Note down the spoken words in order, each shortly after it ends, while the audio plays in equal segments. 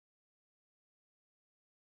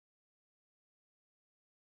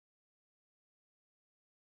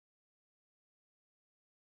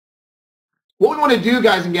What we want to do,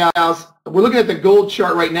 guys and gals, we're looking at the gold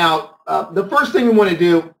chart right now. The first thing we want to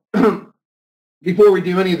do before we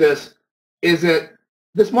do any of this is that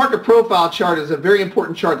this market profile chart is a very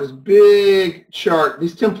important chart, this big chart.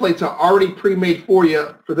 These templates are already pre-made for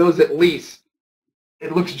you, for those that lease.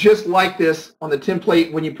 It looks just like this on the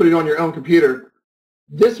template when you put it on your own computer.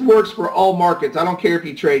 This works for all markets. I don't care if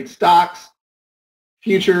you trade stocks,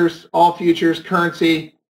 futures, all futures,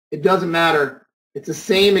 currency. It doesn't matter. It's the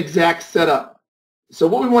same exact setup. So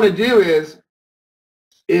what we want to do is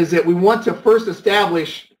that we want to first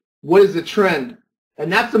establish what is the trend.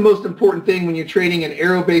 And that's the most important thing when you're trading an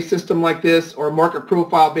arrow-based system like this, or a market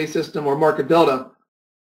profile-based system, or market delta.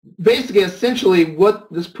 Basically, essentially,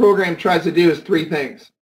 what this program tries to do is three things.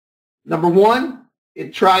 Number one,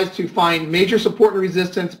 it tries to find major support and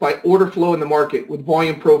resistance by order flow in the market with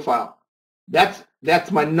volume profile. That's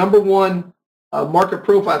my number one market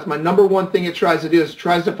profile. It's my number one thing it tries to do, is it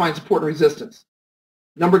tries to find support and resistance.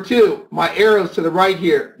 Number two, my arrows to the right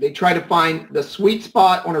here, they try to find the sweet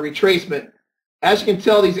spot on a retracement. As you can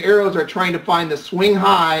tell, these arrows are trying to find the swing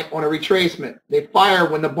high on a retracement. They fire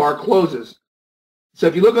when the bar closes. So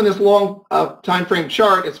if you look on this long time frame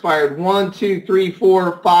chart, it's fired 1, 2, 3,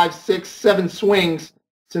 4, 5, 6, 7 swings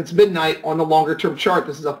since midnight on the longer term chart.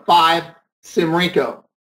 This is a 5 Simrenko.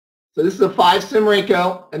 So this is a 5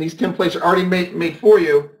 Simrenko, and these templates are already made for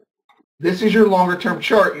you. This is your longer term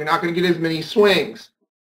chart. You're not going to get as many swings.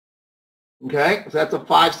 Okay, so that's a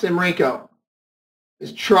 5 Simrenko.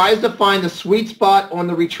 It tries to find the sweet spot on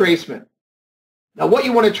the retracement. Now what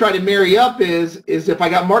you want to try to marry up is if I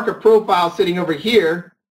got market profile sitting over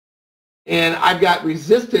here and I've got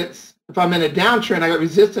resistance, if I'm in a downtrend, I got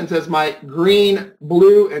resistance as my green,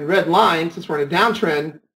 blue, and red line. Since we're in a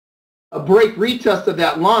downtrend, a break retest of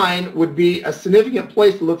that line would be a significant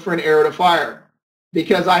place to look for an arrow to fire,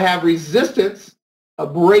 because I have resistance, a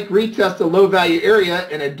break retest of low value area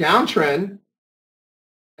in a downtrend,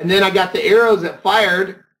 and then I got the arrows that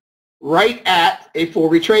fired right at a full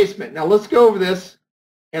retracement. Now let's go over this,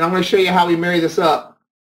 and I'm going to show you how we marry this up.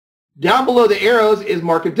 Down below the arrows is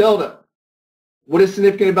market delta. What is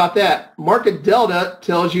significant about that? Market delta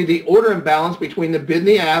tells you the order imbalance between the bid and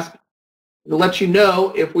the ask. It lets you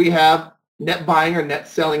know if we have net buying or net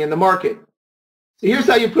selling in the market. So here's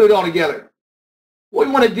how you put it all together. What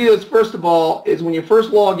we want to do is, first of all, is when you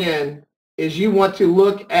first log in, is you want to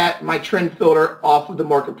look at my trend filter off of the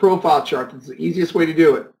market profile chart. It's the easiest way to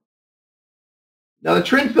do it. Now the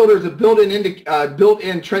trend filter is a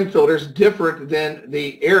built-in trend filters, different than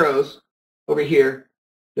the arrows over here.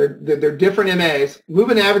 They're different MAs.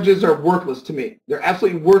 Moving averages are worthless to me. They're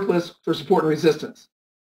absolutely worthless for support and resistance.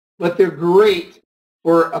 But they're great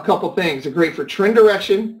for a couple things. They're great for trend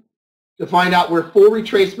direction, to find out where full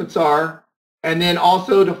retracements are, and then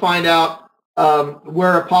also to find out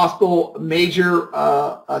where a possible major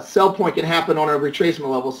sell point can happen on a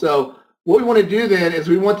retracement level. So what we want to do then is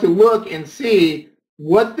we want to look and see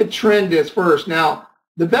what the trend is first. Now,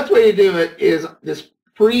 the best way to do it is this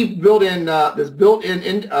built-in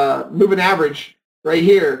moving average right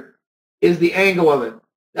here is the angle of it.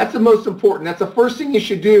 That's the most important. That's the first thing you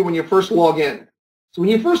should do when you first log in. So when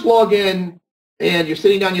you first log in and you're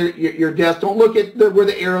sitting down your desk, don't look at where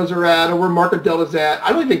the arrows are at or where market delta's at.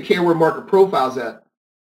 I don't even care where market profile's at.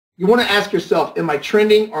 You want to ask yourself, am I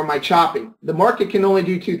trending or am I chopping? The market can only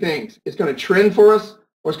do two things. It's going to trend for us,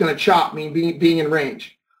 or it's going to chop, meaning being in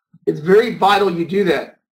range. It's very vital you do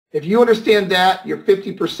that. If you understand that, you're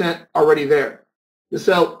 50% already there.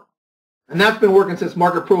 So, and that's been working since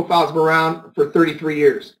market profile's been around for 33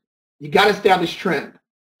 years. You got to establish trend.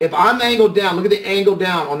 If I'm angled down, look at the angle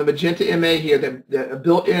down on the magenta MA here, the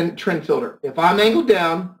built-in trend filter. If I'm angled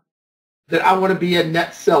down, then I want to be a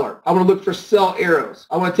net seller. I want to look for sell arrows.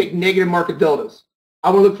 I want to take negative market deltas. I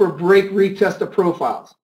want to look for a break retest of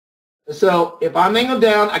profiles. So if I'm angled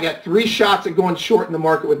down, I got 3 shots at going short in the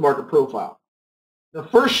market with market profile. The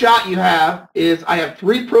first shot you have is I have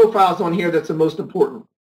 3 profiles on here that's the most important.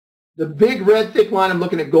 The big red thick line, I'm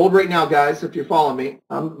looking at gold right now, guys, if you're following me.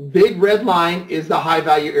 Big red line is the high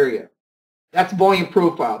value area. That's volume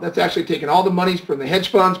profile. That's actually taking all the monies from the hedge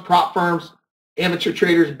funds, prop firms, amateur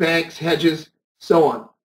traders, banks, hedges, so on.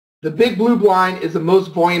 The big blue line is the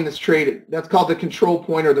most volume that's traded. That's called the control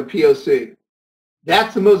point, or the POC.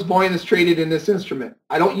 That's the most volume that's traded in this instrument.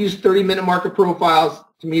 I don't use 30-minute market profiles.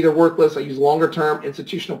 To me, they're worthless. I use longer-term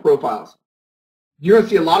institutional profiles. You're going to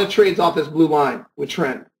see a lot of trades off this blue line with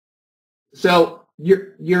trend. So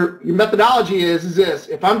your methodology is this.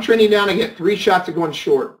 If I'm trending down, I get 3 shots of going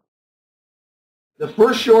short. The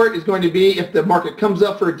first short is going to be if the market comes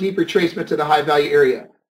up for a deep retracement to the high value area.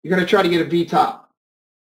 You're going to try to get a V top.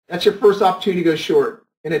 That's your first opportunity to go short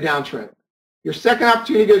in a downtrend. Your second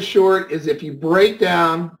opportunity to go short is if you break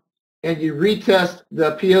down and you retest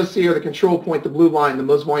the POC or the control point, the blue line, the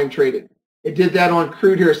most volume traded. It did that on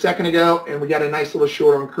crude here a second ago, and we got a nice little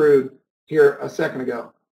short on crude here a second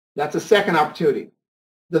ago. That's a second opportunity.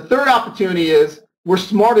 The third opportunity is we're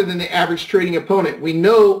smarter than the average trading opponent. We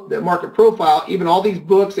know that market profile, even all these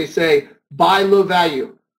books, they say buy low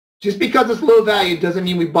value. Just because it's low value doesn't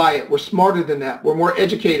mean we buy it. We're smarter than that. We're more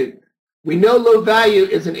educated. We know low value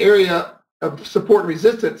is an area of support and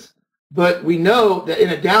resistance, but we know that in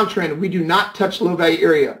a downtrend, we do not touch low value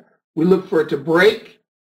area. We look for it to break.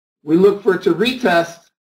 We look for it to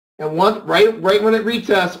retest. And right when it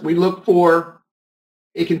retests, we look for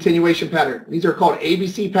a continuation pattern. These are called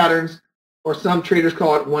ABC patterns, or some traders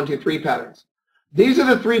call it 1, 2, 3 patterns. These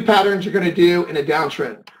are the 3 patterns you're going to do in a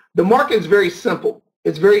downtrend. The market is very simple.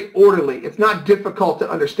 It's very orderly. It's not difficult to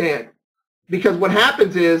understand. Because what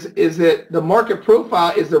happens is that the market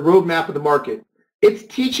profile is the roadmap of the market. It's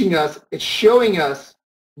teaching us, it's showing us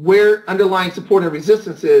where underlying support and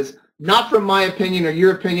resistance is, not from my opinion or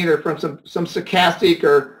your opinion or from some stochastic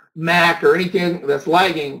or MAC or anything that's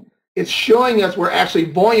lagging. It's showing us where actually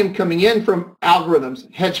volume coming in from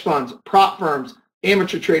algorithms, hedge funds, prop firms,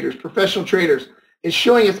 amateur traders, professional traders. It's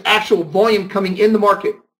showing us actual volume coming in the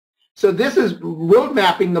market. So this is road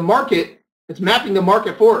mapping the market. It's mapping the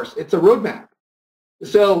market for us. It's a roadmap.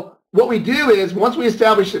 So what we do is once we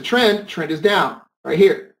establish the trend is down right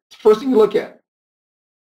here. It's the first thing you look at.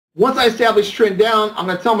 Once I establish trend down, I'm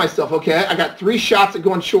going to tell myself, okay, I got 3 shots at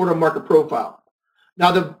going short on market profile.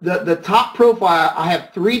 Now the top profile, I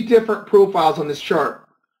have 3 different profiles on this chart.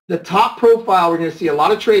 The top profile we're going to see a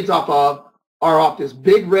lot of trades off of are off this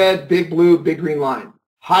big red, big blue, big green line.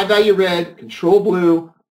 High value red, control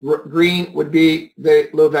blue, green would be the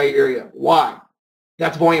low value area. Why?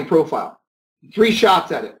 That's volume profile. 3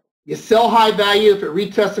 shots at it. You sell high value if it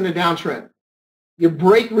retests in a downtrend. You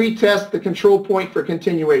break retest the control point for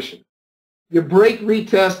continuation. You break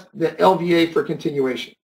retest the LVA for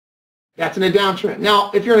continuation. That's in a downtrend.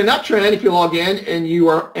 Now, if you're in an uptrend, if you log in and you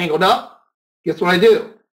are angled up, guess what I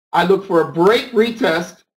do? I look for a break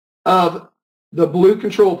retest of the blue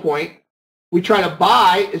control point. We try to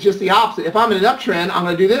buy. It's just the opposite. If I'm in an uptrend, I'm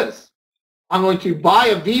going to do this. I'm going to buy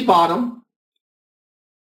a V bottom.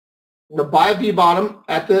 I'm going to buy a V bottom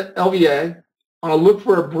at the LVA. I'm going to look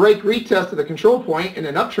for a break retest of the control point in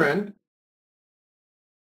an uptrend.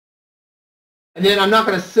 And then I'm not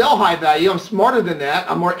going to sell high value. I'm smarter than that.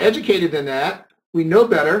 I'm more educated than that. We know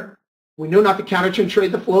better. We know not to counter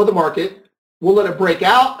trade the flow of the market. We'll let it break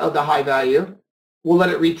out of the high value. We'll let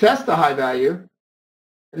it retest the high value.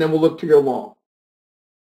 And then we'll look to go long.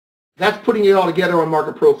 That's putting it all together on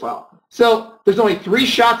market profile. So there's only 3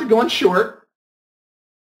 shots at going short.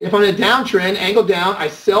 If I'm in a downtrend, angle down, I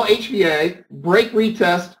sell HVA, break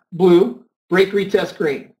retest blue, break retest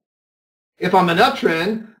green. If I'm an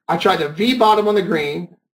uptrend, I try the V bottom on the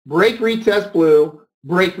green, break retest blue,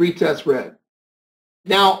 break retest red.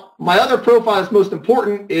 Now, my other profile that's most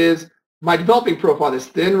important is my developing profile, this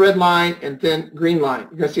thin red line and thin green line.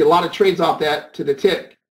 You're going to see a lot of trades off that to the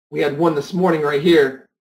tick. We had one this morning right here.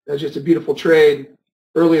 That was just a beautiful trade.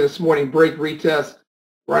 Earlier this morning, break retest,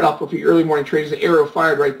 right off of the early morning trades. The arrow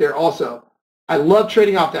fired right there also. I love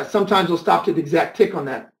trading off that. Sometimes we'll stop to the exact tick on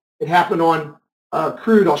that. It happened on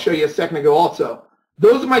crude, I'll show you a second ago also.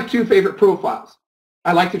 Those are my 2 favorite profiles.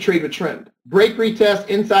 I like to trade with trend. Break retest,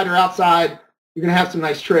 inside or outside, you're going to have some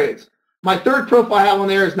nice trades. My third profile I have on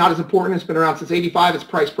there is not as important. It's been around since '85. It's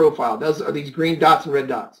price profile. Those are these green dots and red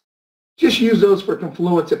dots. Just use those for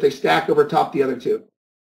confluence if they stack over top the other 2.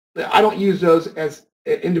 I don't use those as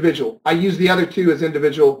individual. I use the other 2 as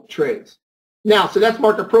individual trades. Now, so that's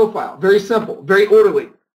market profile. Very simple, very orderly.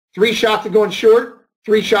 3 shots at going short,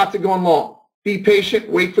 3 shots at going long. Be patient,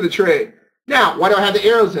 wait for the trade. Now, why do I have the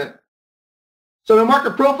arrows in? So the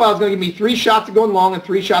market profile is going to give me 3 shots at going long and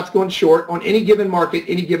 3 shots going short on any given market,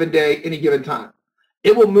 any given day, any given time.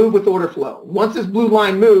 It will move with order flow. Once this blue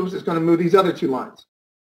line moves, it's going to move these other 2 lines.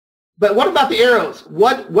 But what about the arrows?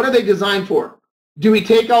 What are they designed for? Do we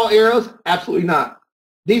take all arrows? Absolutely not.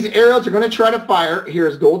 These arrows are going to try to fire, here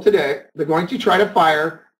is gold today, they're going to try to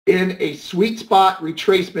fire in a sweet spot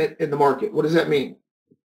retracement in the market. What does that mean?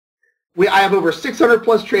 I have over 600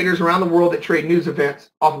 plus traders around the world that trade news events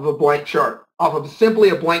off of a blank chart, off of simply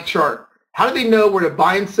a blank chart. How do they know where to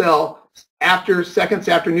buy and sell seconds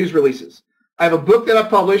after news releases? I have a book that I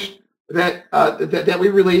published that we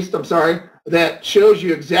released, that shows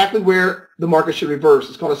you exactly where the market should reverse.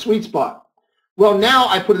 It's called a sweet spot. Well, now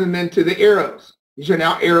I put them into the arrows. These are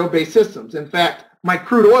now arrow-based systems. In fact, my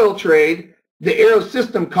crude oil trade, the arrow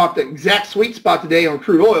system caught the exact sweet spot today on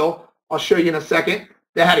crude oil. I'll show you in a second.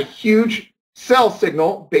 That had a huge sell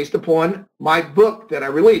signal based upon my book that I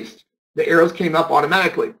released. The arrows came up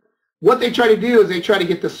automatically. What they try to do is they try to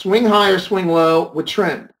get the swing high or swing low with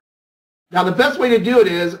trend. Now the best way to do it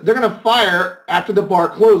is they're going to fire after the bar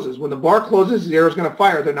closes. When the bar closes, the arrow is going to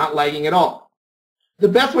fire. They're not lagging at all. The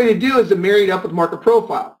best way to do is to marry it up with market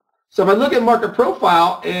profile. So if I look at market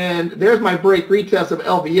profile, and there's my break retest of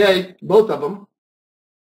LVA, both of them.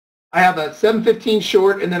 I have a 715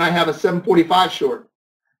 short, and then I have a 745 short.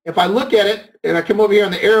 If I look at it, and I come over here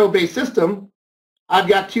on the arrow-based system, I've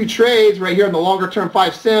got two trades right here on the longer-term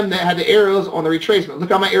 5 sim that had the arrows on the retracement. Look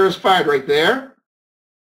how my arrows fired right there,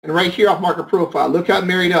 and right here off market profile. Look how it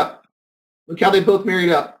married up. Look how they both married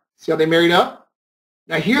up. See how they married up?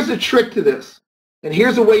 Now here's the trick to this, and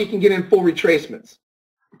here's a way you can get in full retracements.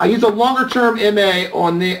 I use a longer-term MA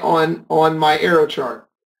on my arrow chart.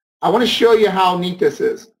 I want to show you how neat this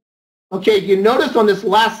is. Okay, you notice on this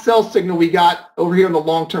last sell signal we got over here on the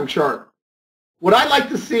long-term chart. What I like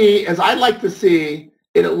to see is I like to see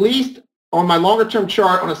it at least on my longer-term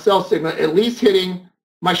chart on a sell signal, at least hitting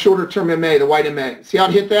my shorter-term MA, the white MA. See how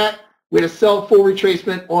it hit that? We had a sell full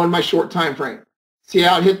retracement on my short time frame. See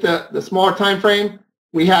how it hit the smaller time frame?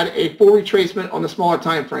 We had a full retracement on the smaller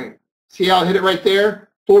time frame. See how it hit it right there?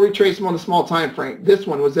 Full retracement on the small time frame. This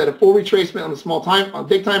one was at a full retracement on the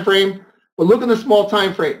big time frame. But look at the small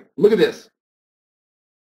time frame. Look at this.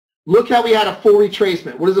 Look how we had a full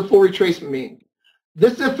retracement. What does a full retracement mean?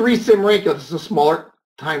 This is a 3 sim Renko. This is a smaller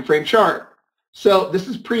time frame chart. So this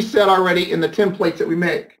is preset already in the templates that we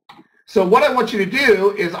make. So what I want you to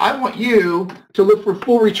do is I want you to look for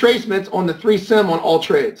full retracements on the 3 sim on all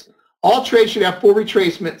trades. All trades should have full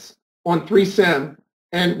retracements on 3 sim.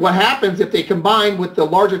 And what happens if they combine with the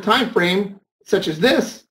larger time frame, such as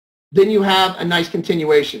this, then you have a nice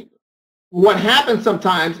continuation. What happens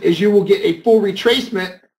sometimes is you will get a full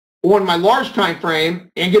retracement on my large time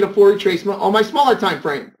frame and get a full retracement on my smaller time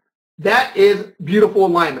frame. That is beautiful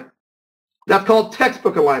alignment. That's called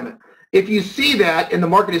textbook alignment. If you see that and the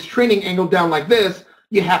market is trending angled down like this,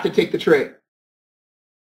 you have to take the trade.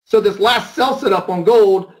 So this last sell setup on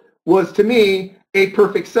gold was, to me, a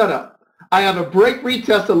perfect setup. I have a break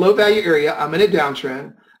retest of low value area. I'm in a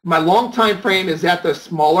downtrend. My long time frame is at the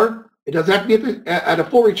smaller. It doesn't have to be at a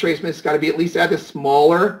full retracement. It's got to be at least at the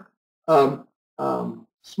smaller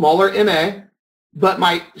smaller MA. But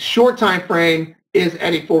my short time frame is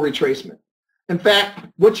at a full retracement. In fact,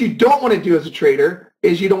 what you don't want to do as a trader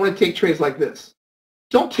is you don't want to take trades like this.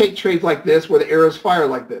 Don't take trades like this where the arrows fire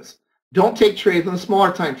like this. Don't take trades on the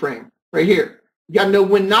smaller time frame right here. You got to know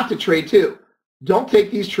when not to trade too. Don't take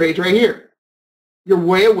these trades right here. You're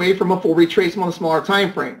way away from a full retracement on the smaller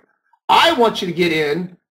time frame. I want you to get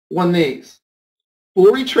in one of these.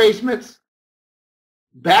 Full retracements,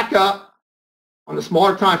 back up on the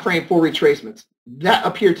smaller time frame, full retracements. That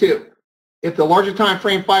up here too. If the larger time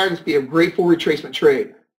frame fires, this would be a great full retracement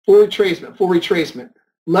trade. Full retracement, full retracement.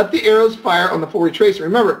 Let the arrows fire on the full retracement.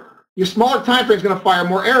 Remember, your smaller time frame is going to fire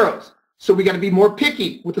more arrows. So we got to be more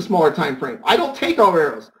picky with the smaller time frame. I don't take all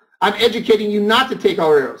arrows. I'm educating you not to take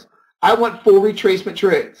all arrows. I want full retracement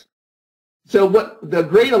trades. So what the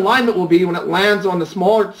great alignment will be when it lands on the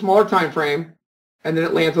smaller time frame, and then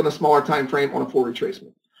it lands on the smaller time frame on a full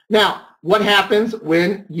retracement. Now, what happens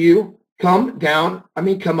when you come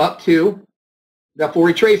up to the full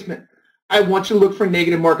retracement? I want you to look for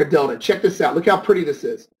negative market delta. Check this out. Look how pretty this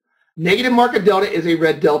is. Negative market delta is a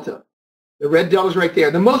red delta. The red delta is right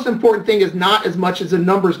there. The most important thing is not as much as the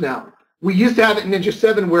numbers now. We used to have it in Ninja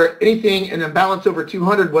 7 where anything in a balance over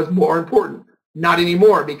 200 was more important. Not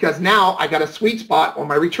anymore, because now I got a sweet spot on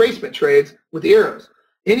my retracement trades with the arrows.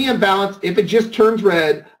 Any imbalance, if it just turns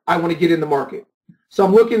red, I want to get in the market. So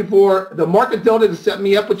I'm looking for the market delta to set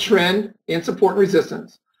me up with trend and support and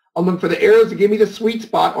resistance. I'm looking for the arrows to give me the sweet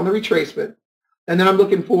spot on the retracement. And then I'm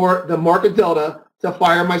looking for the market delta to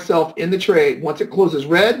fire myself in the trade. Once it closes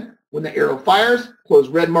red, when the arrow fires, close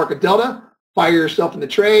red market delta, fire yourself in the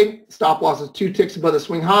trade. Stop loss is 2 ticks above the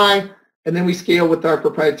swing high. And then we scale with our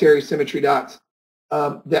proprietary symmetry dots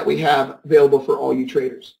that we have available for all you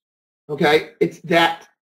traders. Okay? It's that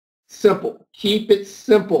simple. Keep it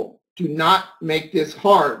simple. Do not make this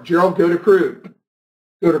hard. Gerald, go to crude.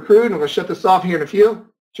 Go to crude, and I'm going to shut this off here in a few.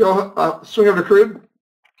 Gerald, swing over to crude.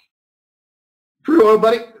 Crude oil,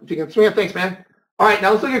 buddy. If you can swing it, thanks, man. All right,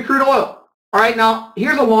 now let's look at crude oil. All right, now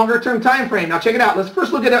here's a longer-term time frame. Now check it out. Let's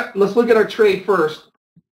first look at our trade first.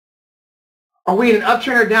 Are we in an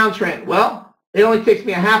uptrend or downtrend? Well, it only takes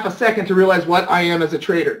me a half a second to realize what I am as a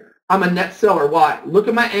trader. I'm a net seller. Why? Look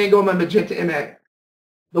at my angle on my magenta MA.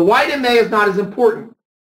 The white MA is not as important,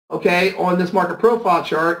 okay, on this market profile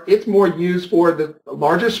chart. It's more used for the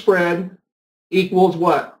larger spread equals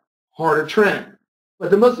what? harder trend.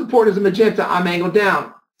 But the most important is the magenta. I'm angled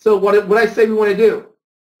down. So what I say we want to do,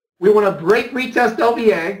 we want to break retest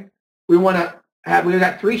LVA. We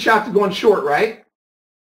got 3 shots of going short, right?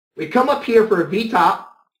 We come up here for a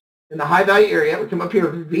V-top in the high value area. We come up here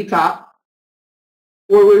with a V-top.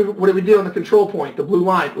 Or what do we do on the control point, the blue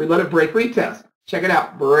line? We let it break retest. Check it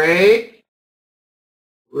out. Break,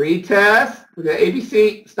 retest. Look at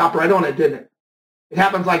ABC. Stopped right on it, didn't it? It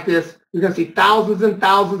happens like this. You're going to see thousands and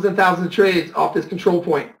thousands and thousands of trades off this control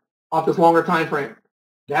point, off this longer time frame.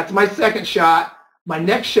 That's my second shot. My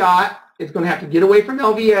next shot is going to have to get away from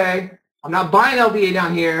LVA. I'm not buying LVA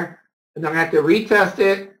down here, and I'm going to have to retest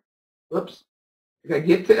it. Whoops. I got to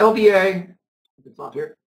get to LVA. It's off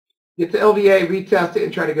here. Get to LVA, retest it,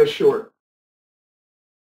 and try to go short.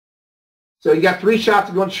 So you got 3 shots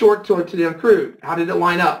of going short to the uncrewed. How did it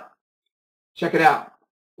line up? Check it out.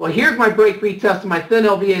 Well, here's my break retest of my thin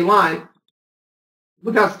LVA line.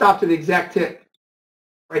 Look how it stopped at the exact tick.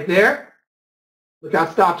 Right there. Look how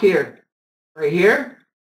it stopped here. Right here.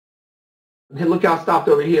 And look how it stopped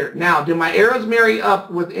over here. Now, do my arrows marry up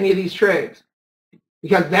with any of these trades?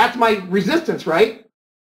 Because that's my resistance, right?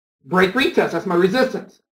 Break retest, that's my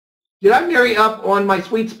resistance. Did I marry up on my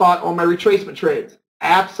sweet spot on my retracement trades?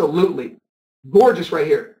 Absolutely. Gorgeous right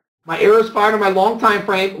here. My arrow's fired on my long time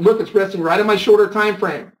frame. Look, it's resting right on my shorter time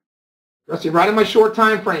frame. Resting right on my short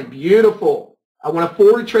time frame. Beautiful. I want a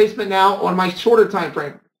full retracement now on my shorter time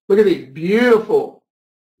frame. Look at these. Beautiful.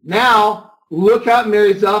 Now, look how it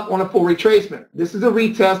marries up on a full retracement. This is a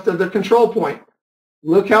retest of the control point.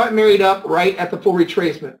 Look how it married up right at the full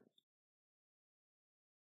retracement.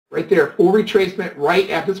 Right there, full retracement right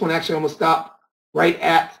at, this one actually almost stopped right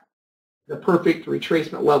at the perfect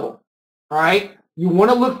retracement level. All right? You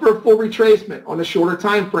want to look for a full retracement on the shorter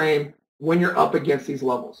time frame when you're up against these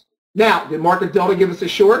levels. Now, did market delta give us a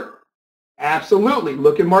short? Absolutely.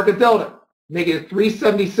 Look at market delta. Negative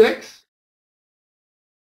 376.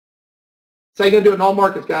 So you're going to do it in all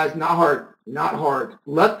markets, guys. Not hard. Not hard.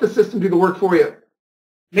 Let the system do the work for you.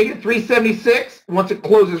 Negative 376. Once it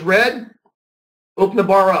closes red, open the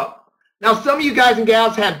bar up. Now, some of you guys and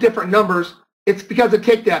gals have different numbers. It's because of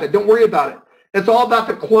tick data. Don't worry about it. It's all about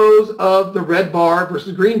the close of the red bar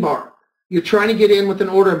versus green bar. You're trying to get in with an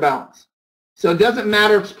order imbalance. So it doesn't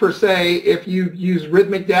matter per se if you use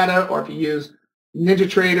Rithmic data or if you use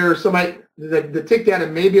NinjaTrader or somebody. The tick data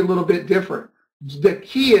may be a little bit different. The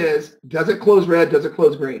key is, does it close red? Does it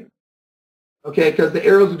close green? Okay, because the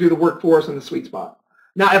arrows will do the work for us in the sweet spot.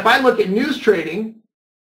 Now, if I look at news trading,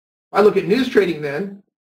 then,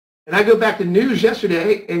 and I go back to news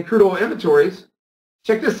yesterday in crude oil inventories,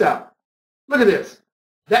 check this out. Look at this.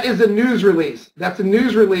 That is a news release. That's a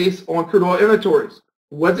news release on crude oil inventories.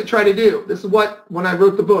 What does it try to do? This is what, when I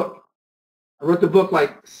wrote the book. I wrote the book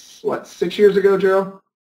like, what, 6 years ago, Joe?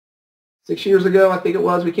 6 years ago, I think it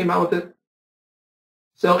was, we came out with it.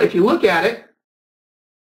 So if you look at it,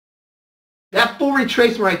 that full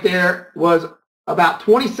retracement right there was about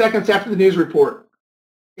 20 seconds after the news report.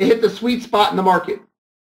 It hit the sweet spot in the market.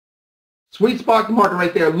 Sweet spot in the market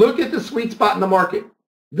right there. Look at the sweet spot in the market.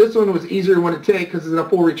 This one was easier one to take because it's a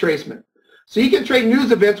full retracement. So you can trade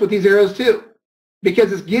news events with these arrows too,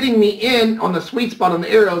 because it's getting me in on the sweet spot on the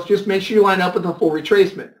arrows. Just make sure you line up with the full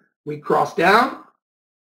retracement. We cross down.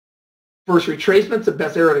 First retracement's the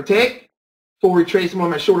best arrow to take. Full retracement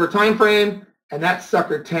on my shorter time frame, and that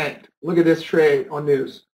sucker tanked. Look at this trade on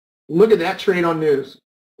news. Look at that trade on news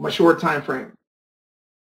on my short time frame.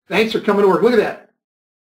 Thanks for coming to work. Look at that.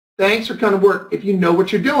 Thanks for coming to work if you know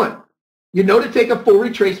what you're doing. You know to take a full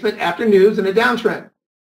retracement after news and a downtrend.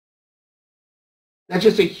 That's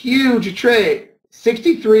just a huge trade.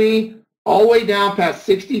 63 all the way down past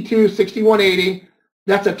 62, 61.80.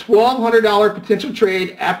 That's a $1,200 potential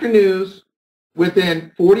trade after news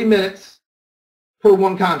within 40 minutes per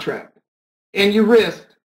one contract. And you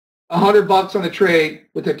risked $100 on the trade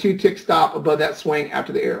with a 2-tick stop above that swing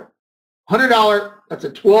after the arrow. $100, that's a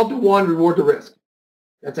 12-to-1 reward to risk.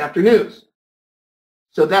 That's after news.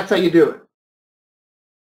 So that's how you do it.